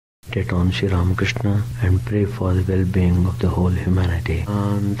meditate on Sri Ramakrishna and pray for the well-being of the whole humanity.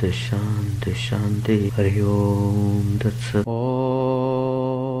 Shanti, Shanti, Shanti. Hari Om Tat Sat. Om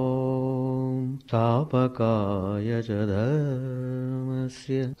Tapakaya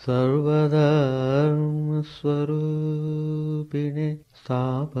Dharmasya Sarvadharma Swarupine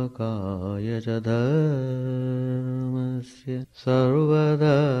Tapakaya Dharmasya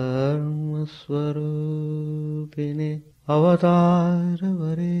Sarvadharma Swarupine Avatar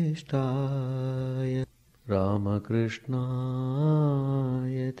Varishtaya Ramakrishna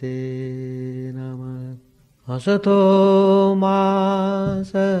Te Namah. Asato ma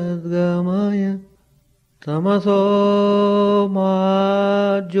sadgamaya tamaso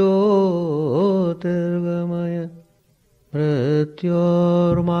ma jyotirgamaya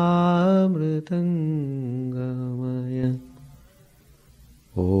mrityorma mritangamaya.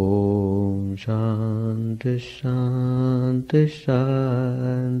 Om Shanti Shanti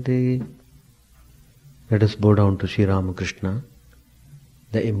Shanti. Let us bow down to Sri Ramakrishna,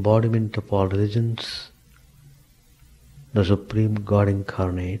 the embodiment of all religions, the Supreme God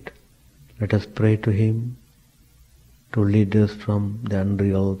Incarnate. Let us pray to Him to lead us from the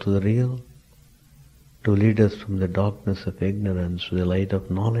unreal to the real, to lead us from the darkness of ignorance to the light of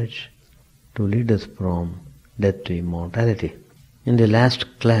knowledge, to lead us from death to immortality. In the last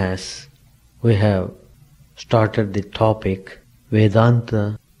class, we have started the topic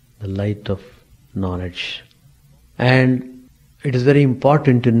Vedanta, the light of knowledge. And it is very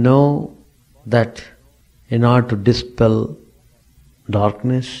important to know that in order to dispel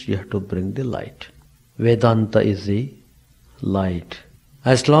darkness, you have to bring the light. Vedanta is the light.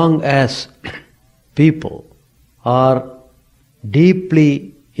 As long as people are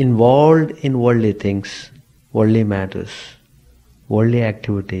deeply involved in worldly things, worldly matters, worldly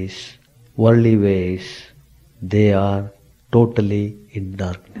activities, worldly ways, they are totally in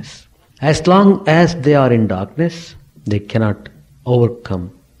darkness. As long as they are in darkness, they cannot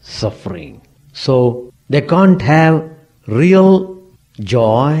overcome suffering. So, they can't have real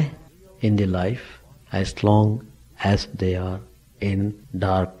joy in the life as long as they are in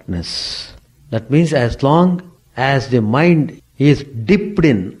darkness. That means as long as the mind is dipped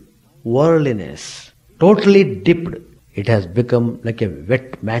in worldliness, totally dipped, it has become like a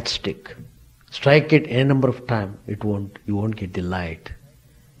wet matchstick. Strike it any number of times, you won't get the light.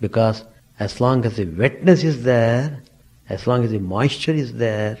 Because as long as the wetness is there, as long as the moisture is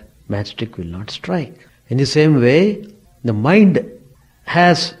there, matchstick will not strike. In the same way, the mind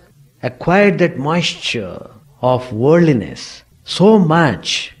has acquired that moisture of worldliness so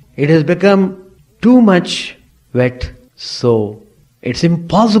much, it has become too much wet, so it's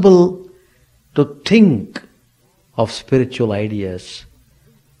impossible to think of spiritual ideas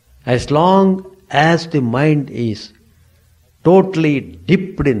as long as the mind is totally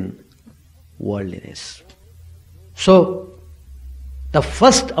dipped in worldliness. So, the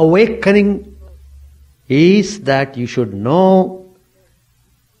first awakening is that you should know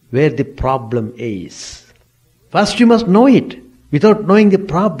where the problem is. First you must know it. Without knowing the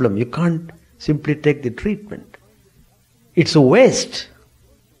problem, you can't simply take the treatment. It's a waste.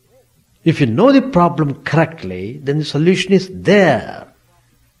 If you know the problem correctly, then the solution is there.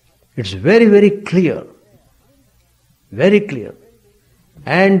 It's very, very clear. Very clear.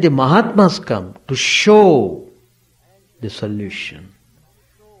 And the Mahatmas come to show the solution,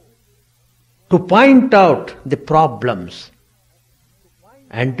 to point out the problems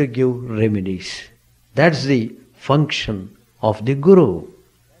and to give remedies. That's the function of the Guru.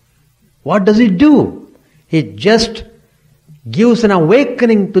 What does he do? He just gives an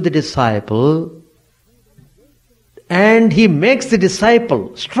awakening to the disciple and he makes the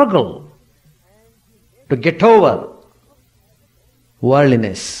disciple struggle to get over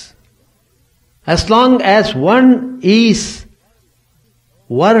worldliness. As long as one is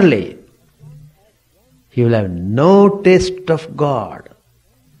worldly, he will have no taste of God.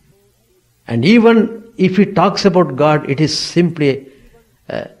 And even if he talks about God, it is simply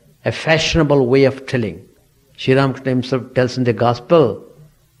a fashionable way of telling. Sri Ramakrishna himself tells in the Gospel,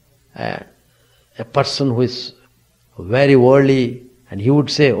 a person who is very worldly, and he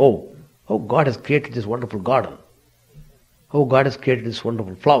would say, oh, God has created this wonderful garden. Oh, God has created this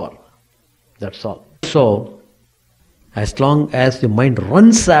wonderful flower. That's all. So, as long as the mind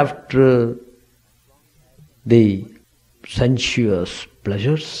runs after the sensuous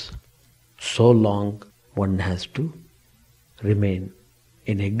pleasures, so long one has to remain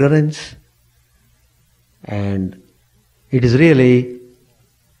in ignorance. And it is really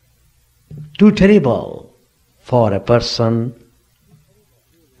too terrible for a person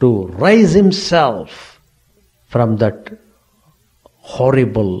to raise himself from that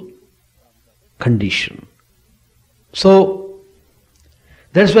horrible condition. So,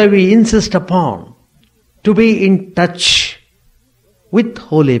 that's why we insist upon to be in touch with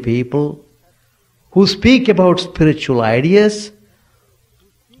holy people who speak about spiritual ideas,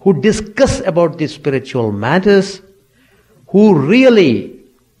 who discuss about the spiritual matters, who really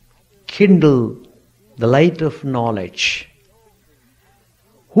kindle the light of knowledge,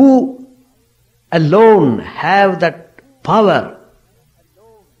 who alone have that power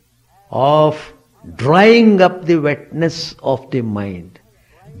of drying up the wetness of the mind,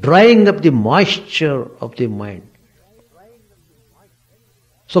 drying up the moisture of the mind.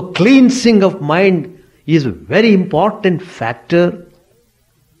 So cleansing of mind is a very important factor.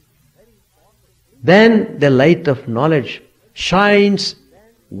 Then the light of knowledge shines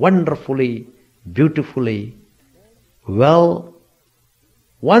wonderfully, beautifully. Well,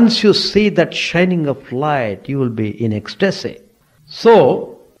 once you see that shining of light, you will be in ecstasy.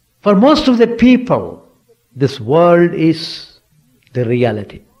 So, for most of the people, this world is the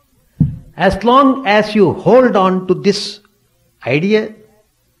reality. As long as you hold on to this idea,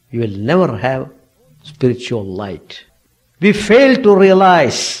 you will never have spiritual light. We fail to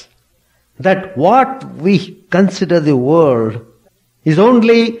realize that what we consider the world is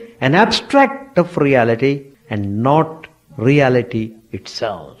only an abstract of reality and not reality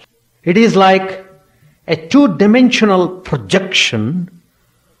itself. It is like a two-dimensional projection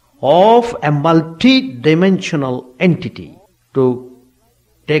of a multi-dimensional entity. To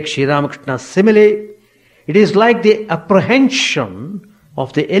take Sri Ramakrishna's simile, it is like the apprehension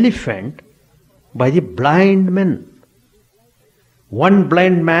of the elephant by the blind men. One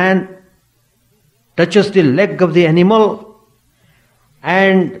blind man touches the leg of the animal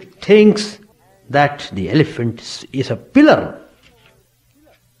and thinks that the elephant is a pillar.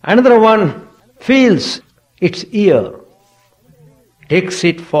 Another one feels its ear, takes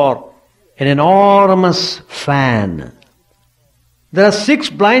it for an enormous fan. There are 6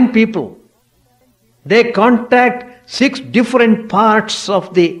 blind people. They contact 6 different parts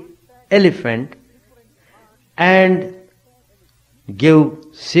of the elephant and give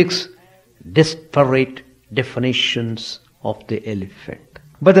 6 disparate definitions of the elephant.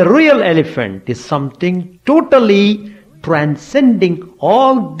 But the real elephant is something totally transcending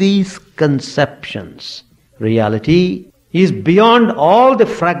all these conceptions. Reality is beyond all the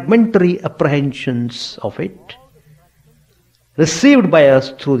fragmentary apprehensions of it, received by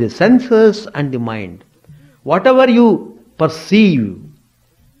us through the senses and the mind. Whatever you perceive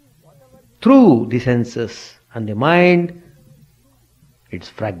through the senses and the mind, it's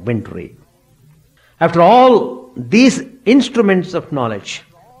fragmentary. After all, these instruments of knowledge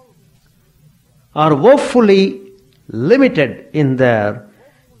are woefully limited in their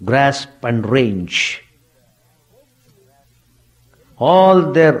grasp and range.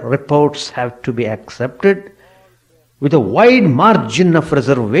 All their reports have to be accepted with a wide margin of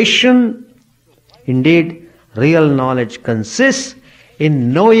reservation. Indeed, real knowledge consists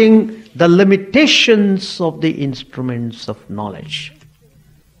in knowing the limitations of the instruments of knowledge.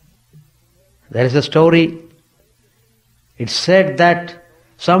 There is a story. It's said that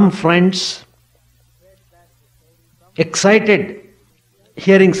some friends, excited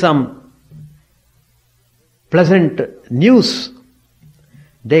hearing some pleasant news,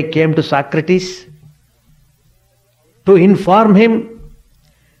 they came to Socrates to inform him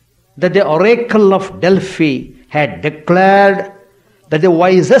that the oracle of Delphi had declared that the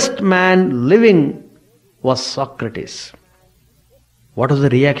wisest man living was Socrates. What was the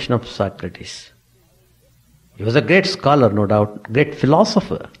reaction of Socrates? He was a great scholar, no doubt, great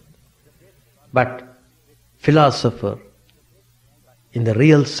philosopher. But philosopher in the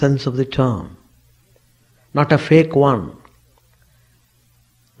real sense of the term, not a fake one.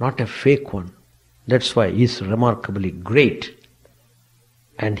 Not a fake one. That's why he's remarkably great.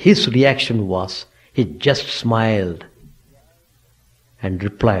 And his reaction was, he just smiled and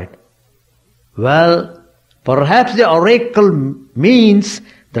replied, well, perhaps the oracle means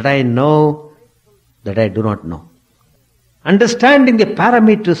that I know that I do not know. Understanding the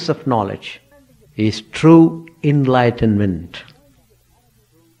parameters of knowledge is true enlightenment.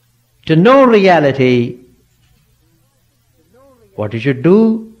 To know reality, what you should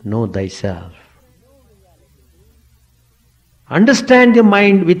do? Know thyself. Understand the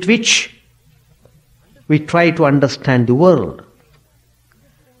mind with which we try to understand the world.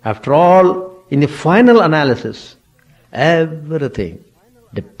 After all, in the final analysis, everything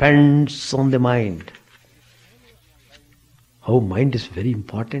depends on the mind. Our mind is very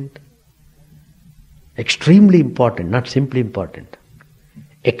important. Extremely important, not simply important.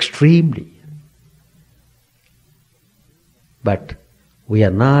 Extremely. But we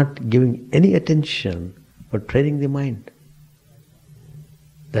are not giving any attention for training the mind.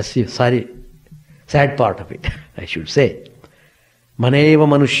 That's the sad part of it, I should say. Maneva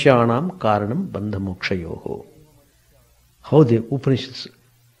manushyanam karanam bandha mokshayoho. How the Upanishads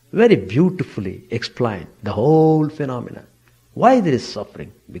very beautifully explain the whole phenomena. Why there is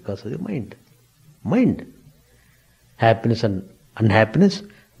suffering? Because of the mind. Mind. Happiness and unhappiness,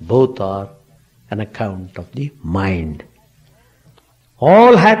 both are an account of the mind.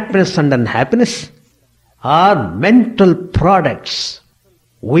 All happiness and unhappiness are mental products.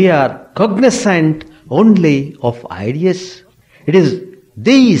 We are cognizant only of ideas. It is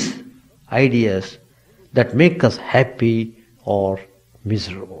these ideas that make us happy or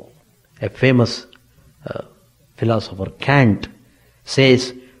miserable. A famous philosopher, Kant,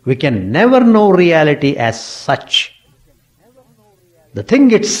 says we can never know reality as such. The thing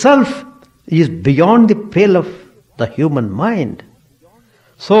itself is beyond the pale of the human mind.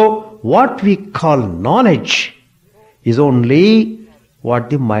 So what we call knowledge is only what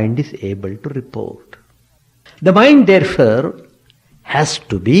the mind is able to report. The mind, therefore, has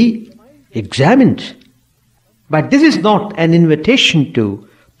to be examined. But this is not an invitation to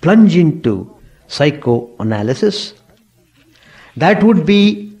plunge into psychoanalysis. That would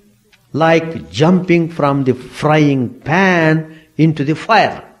be like jumping from the frying pan into the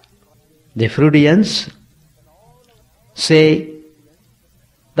fire. The Freudians say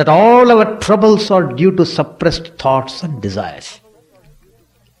that all our troubles are due to suppressed thoughts and desires.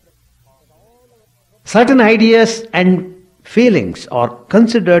 Certain ideas and feelings are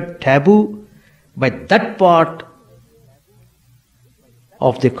considered taboo by that part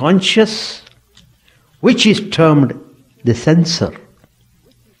of the conscious which is termed the censor.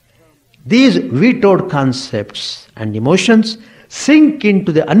 These vetoed concepts and emotions sink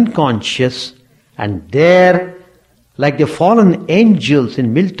into the unconscious, and there, like the fallen angels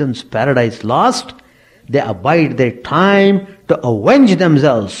in Milton's Paradise Lost, they abide their time to avenge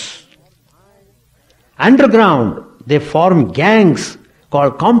themselves. Underground, they form gangs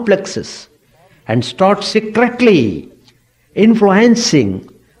called complexes and start secretly influencing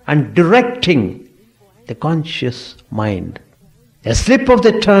and directing the conscious mind. A slip of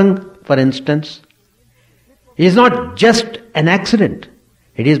the tongue, for instance, is not just an accident.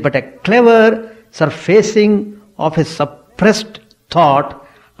 It is but a clever surfacing of a suppressed thought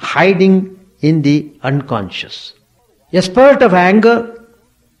hiding in the unconscious. A spurt of anger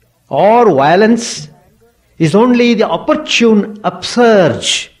or violence is only the opportune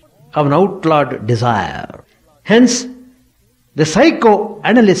upsurge of an outlawed desire. Hence, the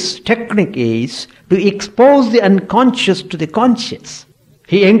psychoanalyst's technique is to expose the unconscious to the conscious.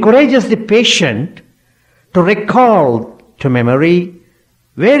 He encourages the patient to recall to memory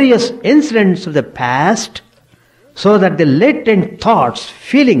various incidents of the past so that the latent thoughts,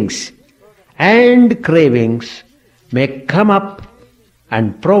 feelings and cravings may come up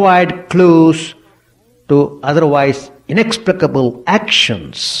and provide clues to otherwise inexplicable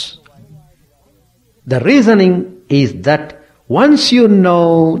actions. The reasoning is that once you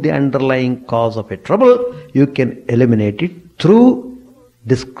know the underlying cause of a trouble, you can eliminate it through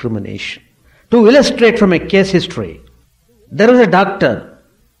discrimination. To illustrate from a case history, there was a doctor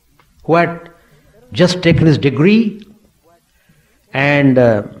who had just taken his degree and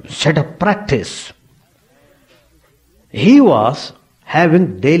set up practice. He was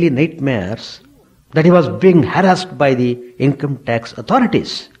having daily nightmares that he was being harassed by the income tax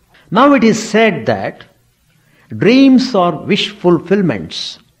authorities. Now it is said that dreams are wish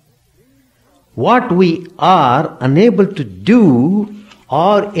fulfillments. What we are unable to do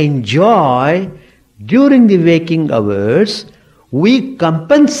or enjoy during the waking hours, we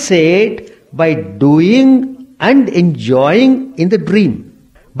compensate by doing and enjoying in the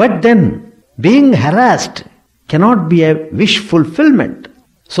dream. But then, being harassed cannot be a wish fulfillment.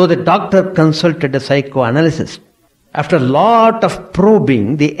 So the doctor consulted a psychoanalyst. After a lot of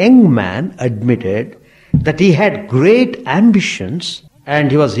probing, the young man admitted that he had great ambitions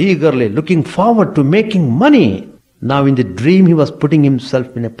and he was eagerly looking forward to making money. Now in the dream he was putting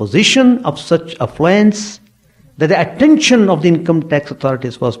himself in a position of such affluence that the attention of the income tax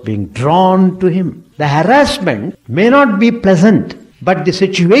authorities was being drawn to him. The harassment may not be pleasant, but the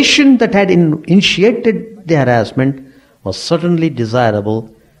situation that had initiated the harassment was certainly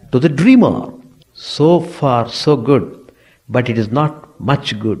desirable to the dreamer. So far so good, but it is not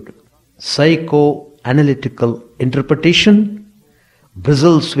much good. Psychoanalytical interpretation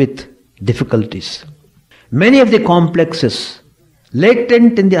bristles with difficulties. Many of the complexes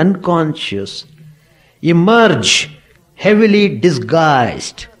latent in the unconscious emerge heavily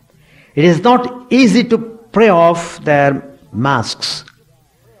disguised. It is not easy to pry off their masks.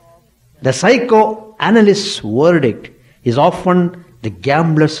 The psychoanalyst's verdict is often the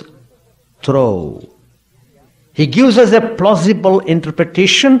gambler's throw. He gives us a plausible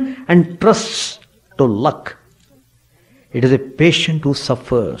interpretation and trusts to luck. It is a patient who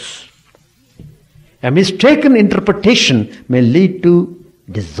suffers. A mistaken interpretation may lead to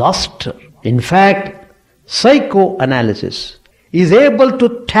disaster. In fact, psychoanalysis is able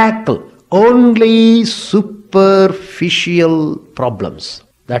to tackle only superficial problems.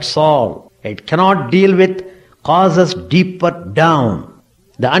 That's all. It cannot deal with causes deeper down.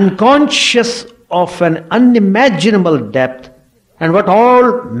 The unconscious of an unimaginable depth and what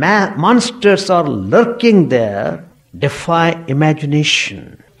all monsters are lurking there defy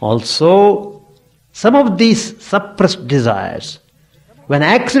imagination. Also, some of these suppressed desires, when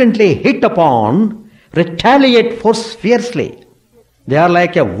accidentally hit upon, retaliate fiercely. They are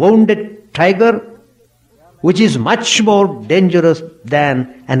like a wounded tiger, which is much more dangerous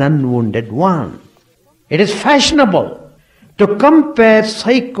than an unwounded one. It is fashionable to compare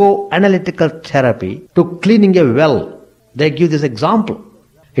psychoanalytical therapy to cleaning a well. They give this example.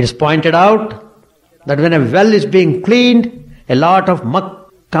 It is pointed out that when a well is being cleaned, a lot of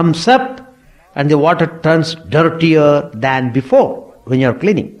muck comes up and the water turns dirtier than before when you are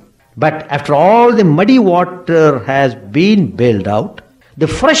cleaning. But after all the muddy water has been bailed out, the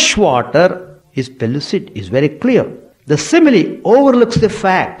fresh water is pellucid, is very clear. The simile overlooks the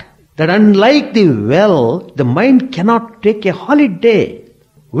fact that unlike the well, the mind cannot take a holiday.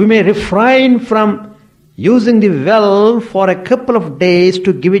 We may refrain from using the well for a couple of days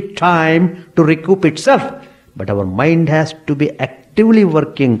to give it time to recoup itself, but our mind has to be actively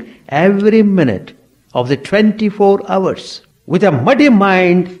working every minute of the 24 hours. With a muddy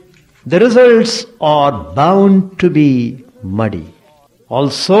mind, the results are bound to be muddy.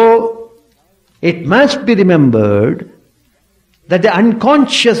 Also, it must be remembered that the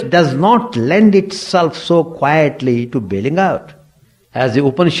unconscious does not lend itself so quietly to bailing out. As the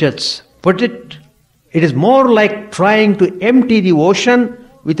Upanishads put it, it is more like trying to empty the ocean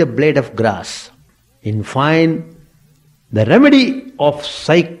with a blade of grass. In fine, the remedy of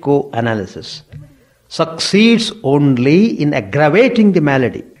psychoanalysis succeeds only in aggravating the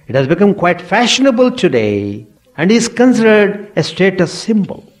malady. It has become quite fashionable today and is considered a status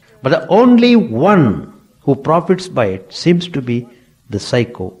symbol. But the only one who profits by it seems to be the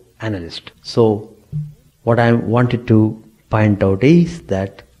psychoanalyst. So, what I wanted to point out is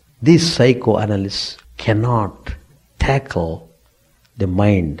that these psychoanalysts cannot tackle the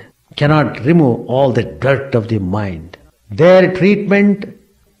mind, cannot remove all the dirt of the mind. Their treatment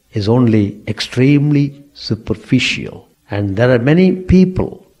is only extremely superficial. And there are many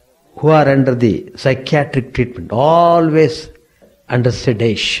people who are under the psychiatric treatment, always under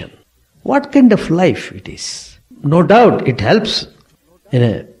sedation. What kind of life it is? No doubt it helps in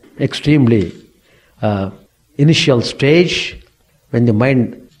an extremely initial stage when the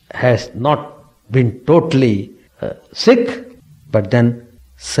mind has not been totally sick, but then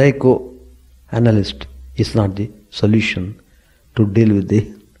psychoanalyst is not the solution to deal with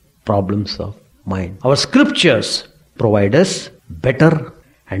the problems of mind. Our scriptures provide us better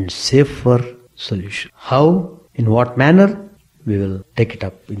and safer solution. How? In what manner? We will take it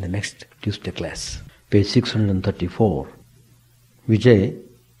up in the next Tuesday class. Page 634. Vijay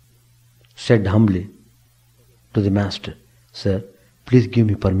said humbly to the master, "Sir, please give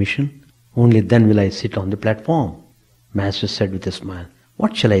me permission. Only then will I sit on the platform." Master said with a smile,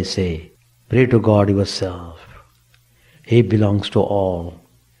 "What shall I say? Pray to God yourself. He belongs to all.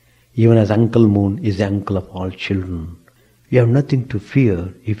 Even as Uncle Moon is the uncle of all children. You have nothing to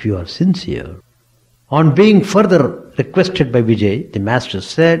fear if you are sincere." On being further requested by Vijay, the master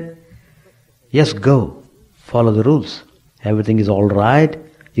said, "Yes, go. Follow the rules. Everything is all right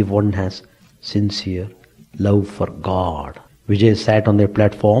if one has sincere love for God." Vijay sat on the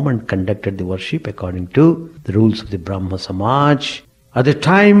platform and conducted the worship according to the rules of the Brahma Samaj. At the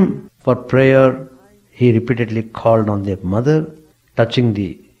time for prayer, he repeatedly called on their mother, touching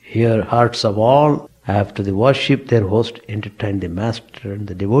the hearts of all. After the worship, their host entertained the master and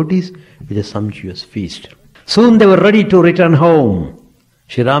the devotees with a sumptuous feast. Soon they were ready to return home.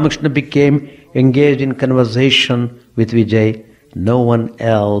 Sri Ramakrishna became engaged in conversation with Vijay, no one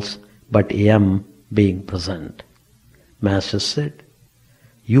else but M being present. Master said,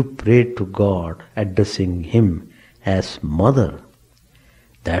 "You prayed to God, addressing Him as Mother.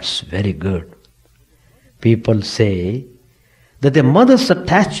 That's very good. People say that the mother's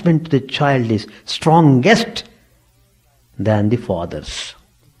attachment to the child is strongest than the father's.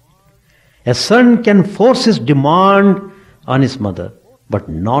 A son can force his demand on his mother, but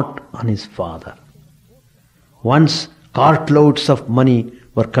not on his father. Once cartloads of money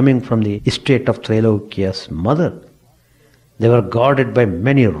were coming from the estate of Trailokya's mother. They were guarded by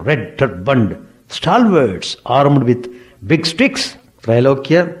many red turbaned stalwarts armed with big sticks.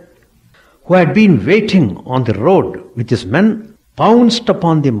 Trailokya, who had been waiting on the road with his men, pounced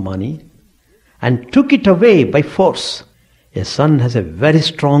upon the money and took it away by force. A son has a very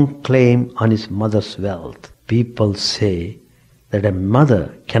strong claim on his mother's wealth. People say that a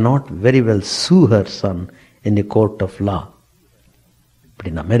mother cannot very well sue her son in the court of law. But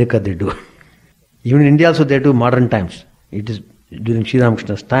in America they do. Even in India also they do modern times. It is during Sri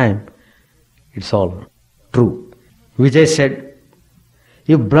Ramakrishna's time, it's all true. Vijay said,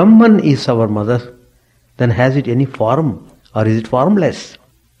 if Brahman is our mother, then has it any form or is it formless?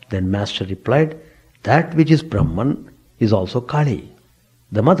 Then Master replied, that which is Brahman is also Kali,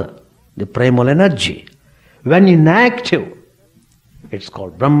 the mother, the primal energy. When inactive, it's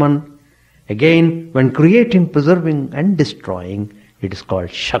called Brahman. Again, when creating, preserving and destroying, it is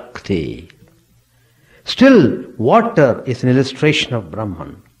called Shakti. Still water is an illustration of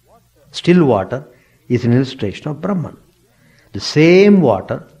Brahman. Still water is an illustration of Brahman. The same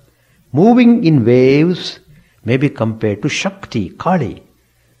water, moving in waves, may be compared to Shakti, Kali.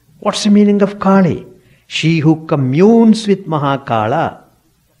 What's the meaning of Kali? She who communes with Mahakala,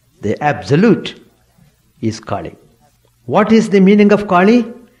 the Absolute, is Kali. What is the meaning of Kali?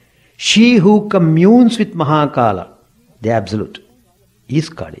 She who communes with Mahakala, the Absolute, is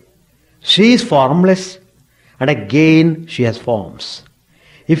Kali. She is formless and again she has forms.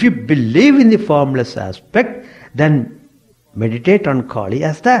 If you believe in the formless aspect, then meditate on Kali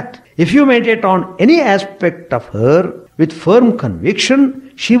as that. If you meditate on any aspect of her with firm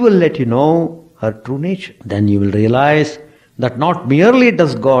conviction, she will let you know her true nature. Then you will realize that not merely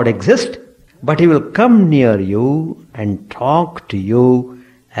does God exist, but He will come near you and talk to you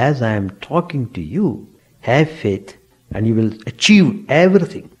as I am talking to you. Have faith and you will achieve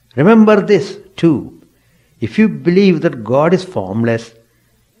everything. Remember this too. If you believe that God is formless,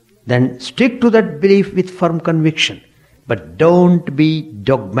 then stick to that belief with firm conviction. But don't be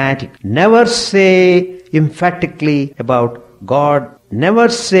dogmatic. Never say emphatically about God. Never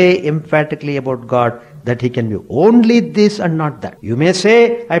say emphatically about God that He can be only this and not that. You may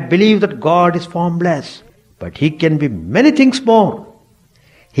say, I believe that God is formless, but He can be many things more.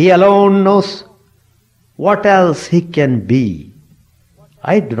 He alone knows what else He can be.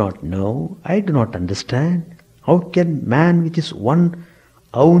 I do not know, I do not understand. How can man with his 1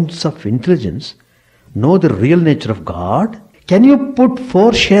 ounce of intelligence know the real nature of God? Can you put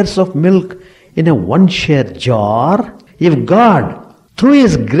 4 shares of milk in a 1-share jar? If God, through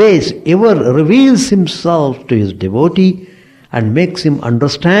His grace, ever reveals Himself to His devotee and makes him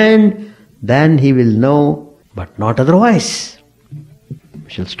understand, then he will know, but not otherwise. We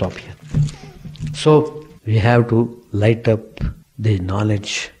shall stop here. So, we have to light up the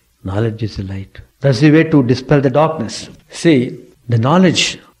knowledge. Knowledge is the light. That's the way to dispel the darkness. See, the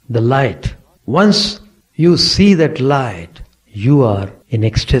knowledge, the light, once you see that light, you are in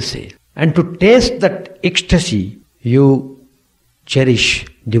ecstasy. And to taste that ecstasy, you cherish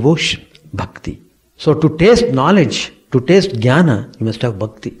devotion, bhakti. So to taste knowledge, to taste jnana, you must have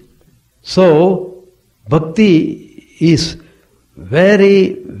bhakti. So, bhakti is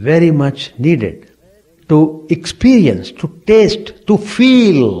very, very much needed to experience, to taste, to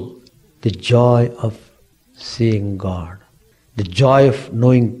feel the joy of seeing God, the joy of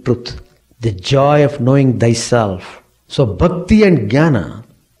knowing truth, the joy of knowing thyself. So bhakti and jnana,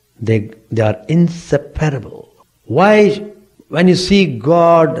 they are inseparable. Why, when you see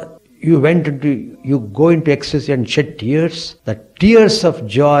God, you go into ecstasy and shed tears? The tears of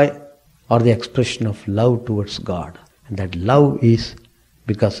joy are the expression of love towards God. And that love is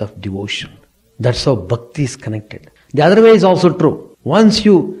because of devotion. That's how bhakti is connected. The other way is also true. Once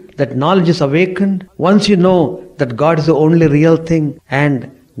that knowledge is awakened, once you know that God is the only real thing and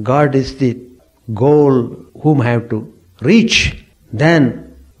God is the goal whom I have to reach,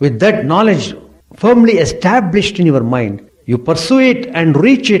 then with that knowledge firmly established in your mind, you pursue it and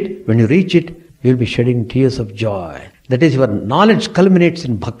reach it. When you reach it, you will be shedding tears of joy. That is, your knowledge culminates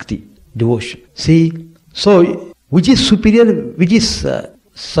in bhakti, devotion. See, so which is superior, which is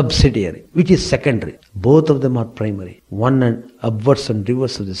subsidiary, which is secondary? Both of them are primary. One and upwards and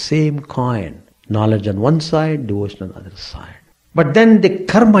reverse of the same coin. Knowledge on one side, devotion on the other side. But then the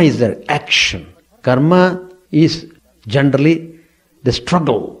karma is their action. Karma is generally the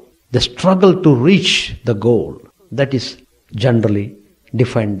struggle to reach the goal. That is generally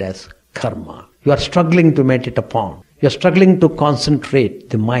defined as karma. You are struggling to meditate upon. You are struggling to concentrate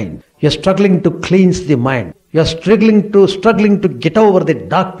the mind. You are struggling to cleanse the mind. You are struggling to get over the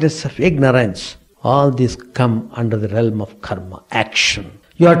darkness of ignorance. All these come under the realm of karma, action.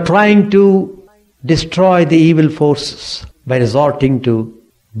 You are trying to destroy the evil forces by resorting to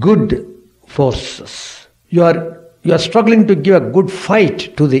good forces. You are struggling to give a good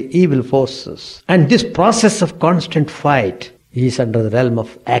fight to the evil forces. And this process of constant fight is under the realm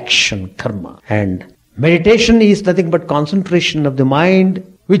of action, karma. And meditation is nothing but concentration of the mind,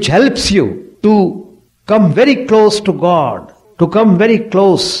 which helps you to come very close to God, to come very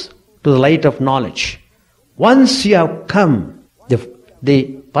close to the light of knowledge. Once you have come, the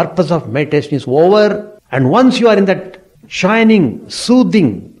purpose of meditation is over, and once you are in that shining,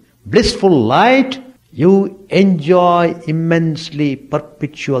 soothing, blissful light, you enjoy immensely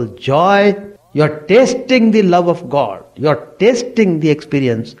perpetual joy. You are tasting the love of God. You are tasting the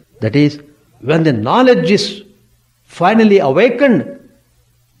experience. That is, when the knowledge is finally awakened,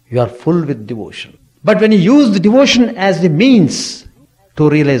 you are full with devotion. But when you use the devotion as the means to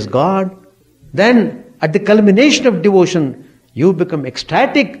realize God, then at the culmination of devotion, you become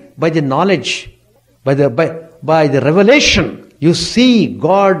ecstatic by the knowledge, by the revelation. You see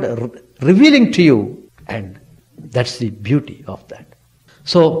God revealing to you, and that's the beauty of that.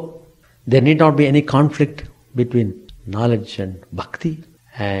 So, there need not be any conflict between knowledge and bhakti,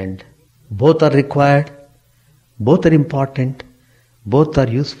 and both are required, both are important, both are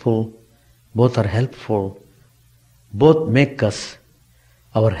useful, both are helpful, both make us,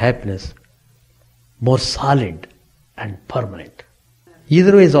 our happiness, more solid and permanent.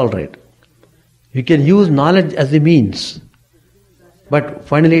 Either way is all right. You can use knowledge as a means, but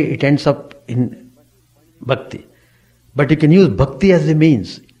finally it ends up in bhakti. But you can use bhakti as a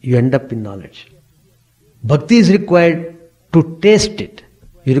means, you end up in knowledge. Bhakti is required to taste it.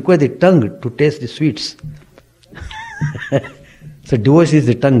 You require the tongue to taste the sweets. So devotion is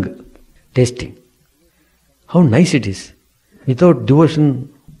the tongue tasting. How nice it is. Without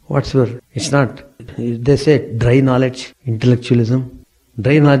devotion, it's not. They say dry knowledge, intellectualism.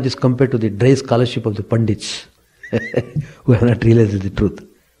 Dry knowledge is compared to the dry scholarship of the Pandits who have not realized the truth.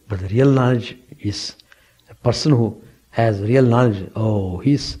 But the real knowledge is a person who has real knowledge. Oh,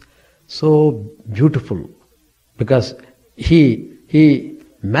 he's so beautiful because he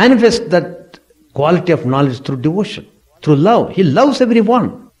manifests that quality of knowledge through devotion, through love. He loves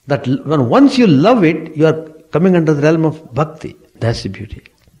everyone. That when once you love it, you are coming under the realm of bhakti. That's the beauty.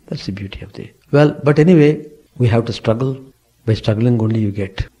 That's the beauty of the... Well, but anyway, we have to struggle. By struggling only you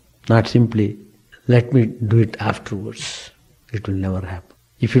get. Not simply, let me do it afterwards. It will never happen.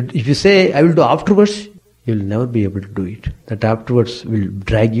 If you say, I will do afterwards, you will never be able to do it. That afterwards will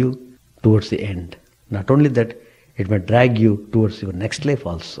drag you towards the end. Not only that, it may drag you towards your next life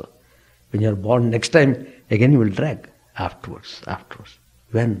also. When you are born next time, again you will drag afterwards.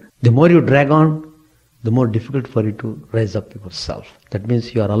 When? The more you drag on, the more difficult for you to rise up yourself. That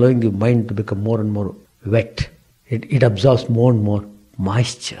means you are allowing the mind to become more and more wet. It absorbs more and more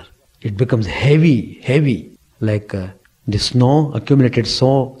moisture. It becomes heavy, like the snow, accumulated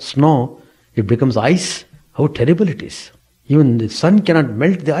snow, it becomes ice. How terrible it is. Even the sun cannot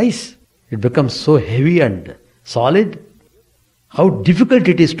melt the ice. It becomes so heavy and solid. How difficult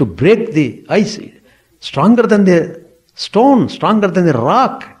it is to break the ice. Stronger than the stone, stronger than the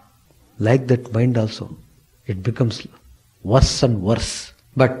rock. Like that mind also. It becomes worse and worse.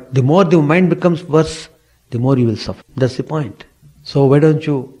 But the more the mind becomes worse, the more you will suffer. That's the point. So why do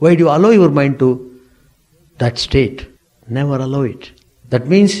you allow your mind to that state? Never allow it. That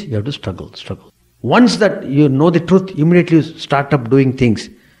means you have to struggle. Once that you know the truth, immediately you start up doing things.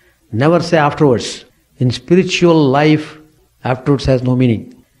 Never say afterwards. In spiritual life, afterwards has no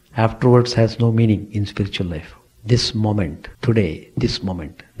meaning. Afterwards has no meaning in spiritual life. This moment, today, this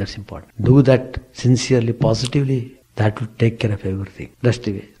moment, that's important. Do that sincerely, positively. That will take care of everything. That's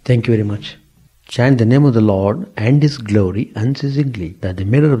the way. Thank you very much. Chant the name of the Lord and His glory unceasingly, that the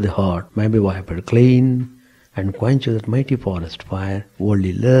mirror of the heart may be wiped clean and quench that mighty forest fire,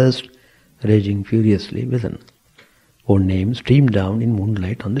 worldly lust, raging furiously within. O name, stream down in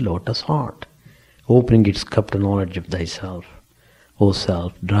moonlight on the lotus heart, opening its cup to knowledge of thyself. O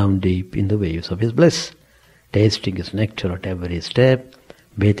self, drown deep in the waves of His bliss, tasting His nectar at every step,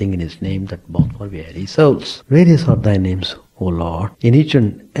 bathing in His name that both for weary souls. Various are thy names, O Lord. In each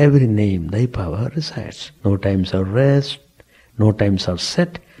and every name thy power resides. No times are rest, no times are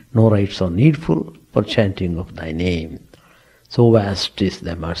set, no rites are needful for chanting of thy name. So vast is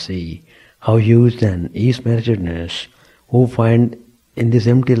thy mercy, how huge then is my wretchedness, who find in this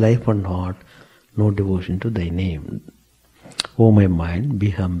empty life and heart no devotion to thy name. O my mind,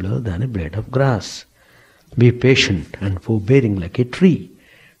 be humbler than a blade of grass. Be patient and forbearing like a tree.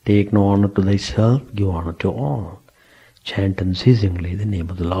 Take no honor to thyself, give honor to all. Chant unceasingly the name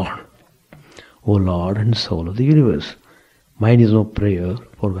of the Lord. O Lord and soul of the universe, Mine is no prayer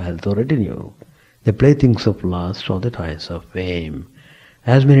for wealth or retinue, the playthings of lust or the toys of fame.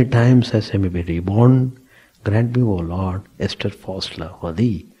 As many times as I may be reborn, grant me, O Lord, a steadfast love for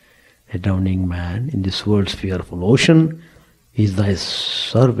Thee. A drowning man in this world's fearful ocean is Thy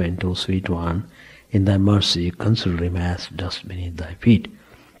servant, O Sweet One. In Thy mercy consider him as dust beneath Thy feet.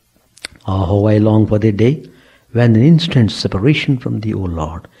 Ah, how I long for the day when an instant's separation from Thee, O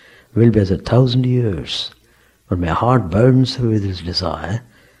Lord, will be as 1,000 years. For my heart burns with its desire,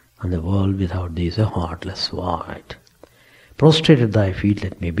 and the world without Thee is a heartless void. Prostrate at Thy feet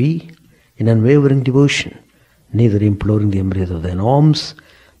let me be, in unwavering devotion, neither imploring the embrace of Thine arms,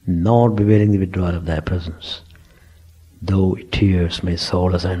 nor bewailing the withdrawal of Thy presence. Though it tears my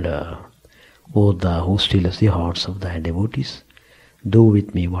soul asunder, O Thou who stealest the hearts of Thy devotees, do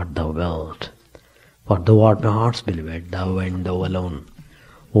with me what Thou wilt. For Thou art my heart's beloved, Thou and Thou alone.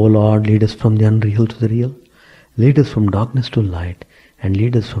 O Lord, lead us from the unreal to the real, lead us from darkness to light, and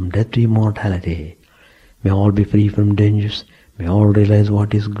lead us from death to immortality. May all be free from dangers, may all realize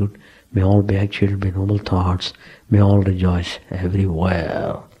what is good, may all be actuated by noble thoughts, may all rejoice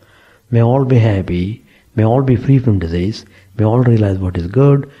everywhere. May all be happy, may all be free from disease, may all realize what is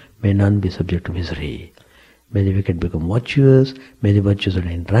good, may none be subject to misery. May the wicked become virtuous, may the virtuous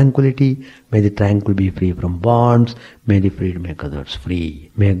attain tranquility, may the tranquil be free from bonds, may the free make others free.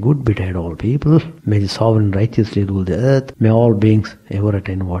 May good betide all people, may the sovereign righteously rule the earth, may all beings ever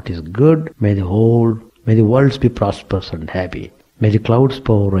attain what is good, may the worlds be prosperous and happy. May the clouds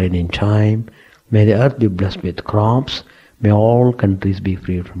pour rain in time, may the earth be blessed with crops, may all countries be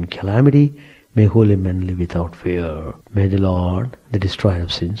free from calamity, may holy men live without fear. May the Lord, the destroyer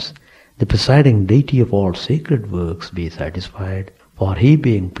of sins, the presiding deity of all sacred works, be satisfied, for He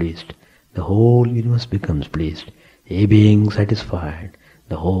being pleased, the whole universe becomes pleased. He being satisfied,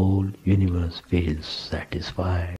 the whole universe feels satisfied.